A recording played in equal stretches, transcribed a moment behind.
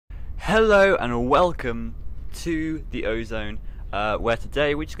Hello and welcome to the Ozone, where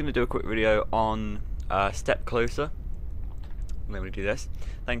today we're just going to do a quick video on Step Closer. I'm going to do this,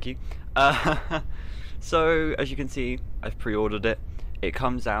 thank you. So, as you can see, I've pre-ordered it. It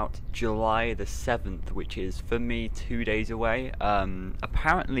comes out July the 7th, which is, for me, 2 days away.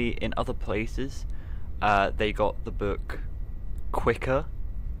 Apparently, in other places, they got the book quicker,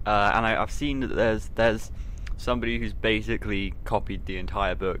 and I've seen that there's somebody who's basically copied the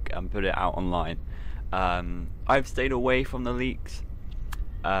entire book and put it out online. I've stayed away from the leaks,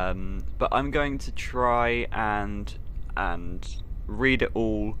 but I'm going to try and read it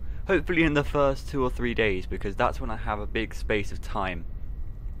all, hopefully in the first 2 or 3 days, because that's when I have a big space of time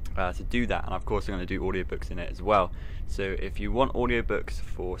to do that. And of course I'm going to do audiobooks in it as well, so if you want audiobooks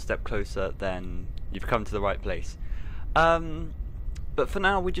for Step Closer, then you've come to the right place. But for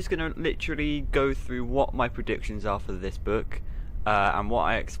now, we're just going to literally go through what my predictions are for this book, and what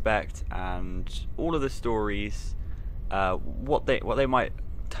I expect, and all of the stories, what they might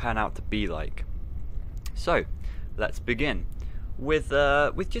turn out to be like. So, let's begin with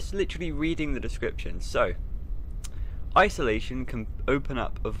just literally reading the description. So, isolation can open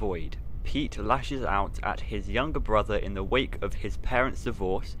up a void. Pete lashes out at his younger brother in the wake of his parents'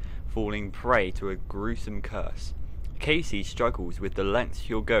 divorce, falling prey to a gruesome curse. Casey struggles with the lengths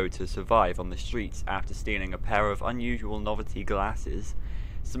she'll go to survive on the streets after stealing a pair of unusual novelty glasses.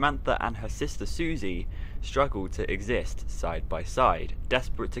 Samantha and her sister Susie struggle to exist side by side,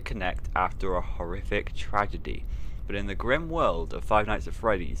 desperate to connect after a horrific tragedy. But in the grim world of Five Nights at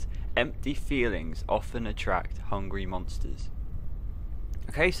Freddy's, empty feelings often attract hungry monsters.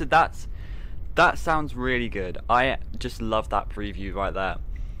 Okay, so that sounds really good. I just love that preview right there.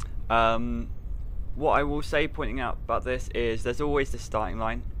 What I will say, pointing out about this, is there's always the starting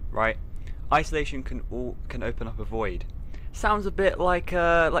line, right? Isolation can open up a void. Sounds a bit like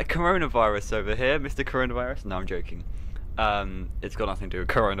coronavirus over here, Mr. Coronavirus. No, I'm joking. It's got nothing to do with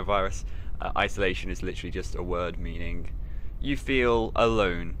coronavirus. Isolation is literally just a word meaning you feel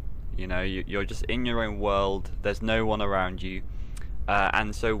alone. You know, you're just in your own world. There's no one around you,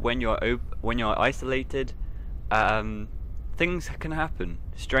 and so when you're isolated, things can happen.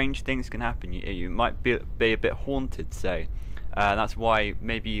 Strange things can happen. You might be a bit haunted, say. That's why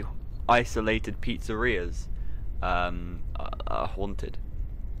maybe isolated pizzerias are haunted.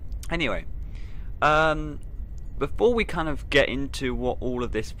 Anyway, before we kind of get into what all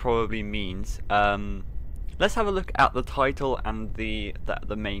of this probably means, let's have a look at the title and the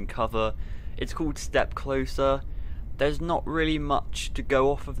main cover. It's called Step Closer. There's not really much to go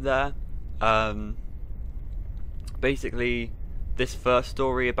off of there. Basically, this first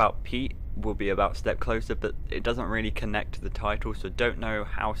story about Pete will be about Step Closer, but it doesn't really connect to the title, so don't know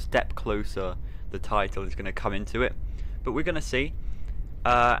how Step Closer, the title, is going to come into it. But we're going to see.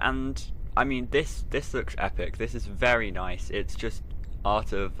 And I mean, this looks epic. This is very nice. It's just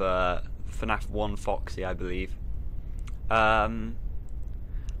art of FNAF 1 Foxy, I believe. Hang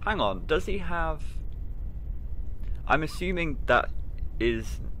on, does he have... I'm assuming that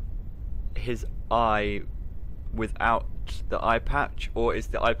is his eye without the eye patch, or is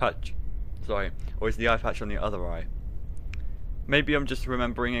the eye patch on the other eye? Maybe I'm just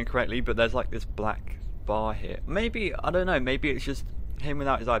remembering incorrectly, but there's like this black bar here. Maybe, I don't know, maybe it's just him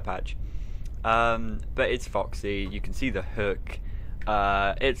without his eye patch. But it's Foxy, you can see the hook.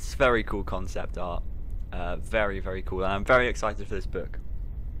 It's very cool concept art. Very, very cool, and I'm very excited for this book.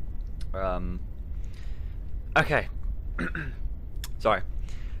 Okay. Sorry.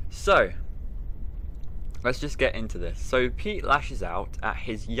 So, let's just get into this. So Pete lashes out at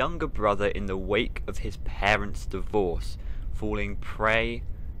his younger brother in the wake of his parents' divorce, falling prey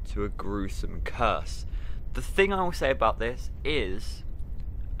to a gruesome curse. The thing I will say about this is,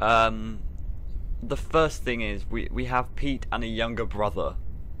 the first thing is we have Pete and a younger brother.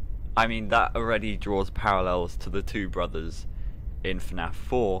 I mean, that already draws parallels to the two brothers in FNAF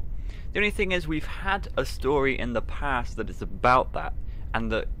 4. The only thing is, we've had a story in the past that is about that,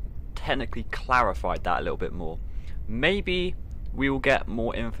 and that technically clarified that a little bit more. Maybe we will get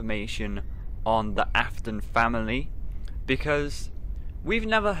more information on the Afton family, because we've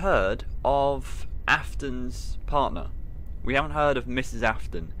never heard of Afton's partner. We haven't heard of Mrs.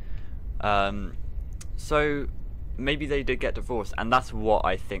 Afton. So maybe they did get divorced, and that's what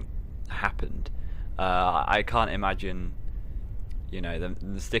I think happened. I can't imagine, you know,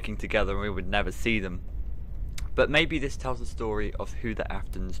 them sticking together and we would never see them. But maybe this tells the story of who the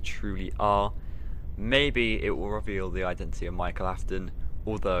Aftons truly are. Maybe it will reveal the identity of Michael Afton,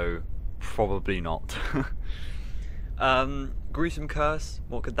 although probably not. Gruesome curse,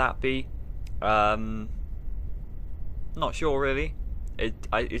 what could that be? Not sure really.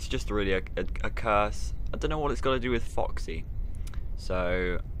 it's just really a curse. I don't know what it's got to do with Foxy.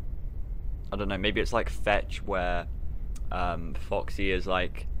 So I don't know. Maybe it's like Fetch, where Foxy is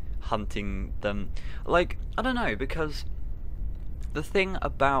like hunting them. Like, I don't know, because the thing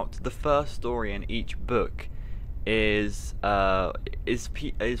about the first story in each book is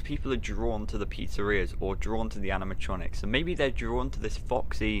people are drawn to the pizzerias or drawn to the animatronics. So maybe they're drawn to this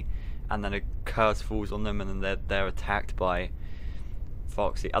Foxy, and then a curse falls on them, and then they're attacked by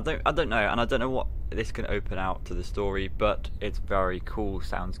Foxy. I don't know, and I don't know what this can open out to the story, but it's very cool.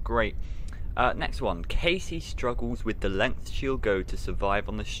 Sounds great. Next one. Casey struggles with the lengths she'll go to survive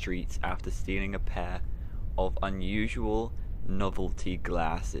on the streets after stealing a pair of unusual novelty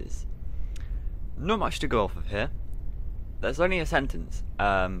glasses. Not much to go off of here. There's only a sentence.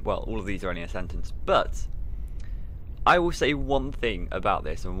 Well, all of these are only a sentence, but I will say one thing about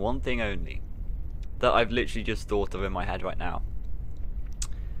this, and one thing only, that I've literally just thought of in my head right now.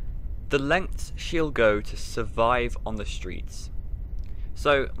 The lengths she'll go to survive on the streets.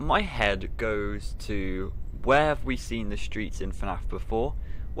 So my head goes to, where have we seen the streets in FNAF before?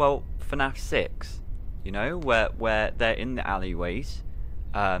 Well, FNAF 6, you know, where they're in the alleyways.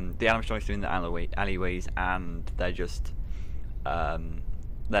 The animatronics are in the alleyways, and they're just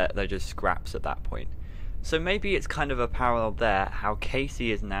they're just scraps at that point. So maybe it's kind of a parallel there, how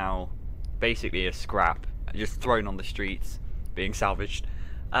Casey is now basically a scrap, just thrown on the streets, being salvaged.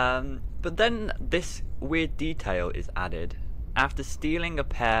 But then this weird detail is added. After stealing a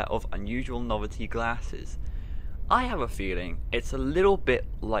pair of unusual novelty glasses. I have a feeling it's a little bit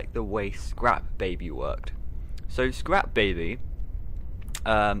like the way Scrap Baby worked. So Scrap Baby,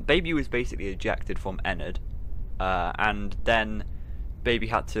 Baby was basically ejected from Ennard, and then Baby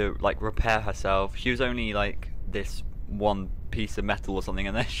had to like repair herself. She was only like this one piece of metal or something,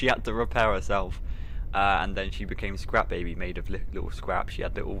 and then she had to repair herself, and then she became Scrap Baby, made of little scraps. She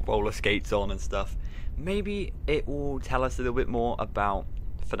had little roller skates on and stuff. Maybe it will tell us a little bit more about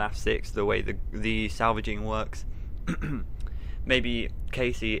FNAF 6, the way the salvaging works. Maybe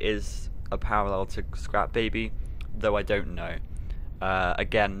Casey is a parallel to Scrap Baby, though I don't know.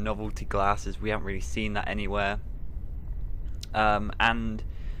 Again, novelty glasses, we haven't really seen that anywhere. And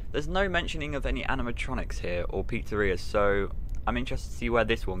there's no mentioning of any animatronics here or pizzerias, so I'm interested to see where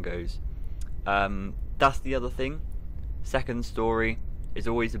this one goes. That's the other thing. Second story is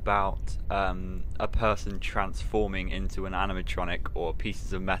always about a person transforming into an animatronic or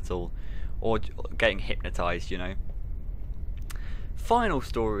pieces of metal, or getting hypnotized, you know. Final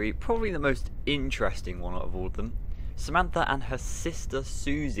story, probably the most interesting one of all of them. Samantha and her sister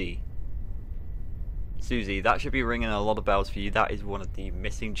Susie. Susie, that should be ringing a lot of bells for you. That is one of the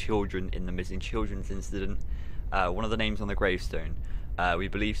missing children in the missing children's incident. One of the names on the gravestone. We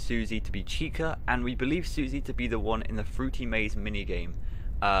believe Susie to be Chica, and we believe Susie to be the one in the Fruity Maze minigame,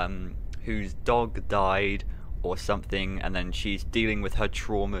 whose dog died or something, and then she's dealing with her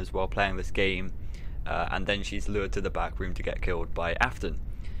traumas while playing this game, and then she's lured to the back room to get killed by Afton.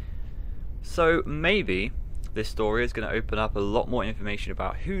 So maybe this story is going to open up a lot more information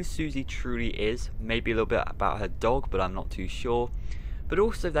about who Susie truly is, maybe a little bit about her dog, but I'm not too sure. But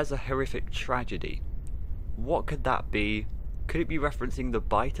also there's a horrific tragedy. What could that be? Could it be referencing the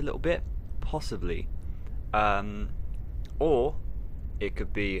bite a little bit? Possibly. Or it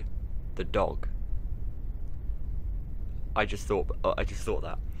could be the dog. I just thought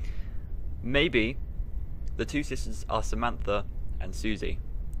that. Maybe the two sisters are Samantha and Susie.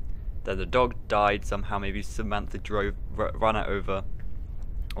 Then the dog died somehow. Maybe Samantha ran it over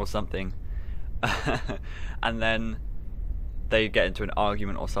or something. And then they get into an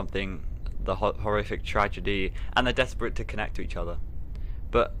argument or something, the horrific tragedy, and they're desperate to connect to each other.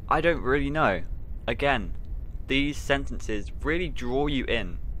 But I don't really know. Again, these sentences really draw you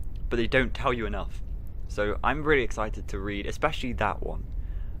in, but they don't tell you enough. So I'm really excited to read, especially that one.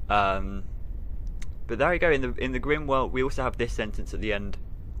 But there you go. In the Grim world, we also have this sentence at the end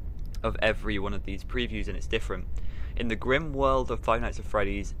of every one of these previews, and it's different. In the grim world of Five Nights at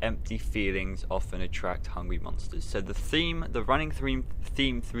Freddy's, empty feelings often attract hungry monsters. So the running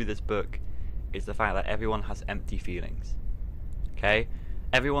theme through this book is the fact that everyone has empty feelings. Okay?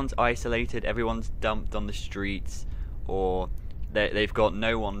 Everyone's isolated, everyone's dumped on the streets, or they've got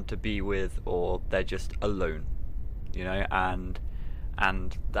no one to be with, or they're just alone. You know, and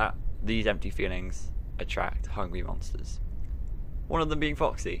that these empty feelings attract hungry monsters. One of them being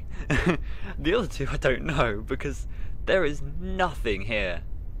Foxy. The other two I don't know, because there is nothing here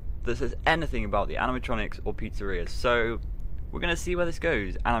that says anything about the animatronics or pizzerias. So we're going to see where this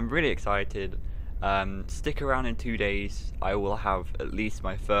goes, and I'm really excited. Stick around in 2 days. I will have at least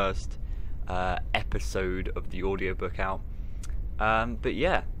my first episode of the audiobook out. But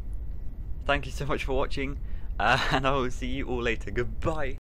yeah, thank you so much for watching, and I will see you all later. Goodbye.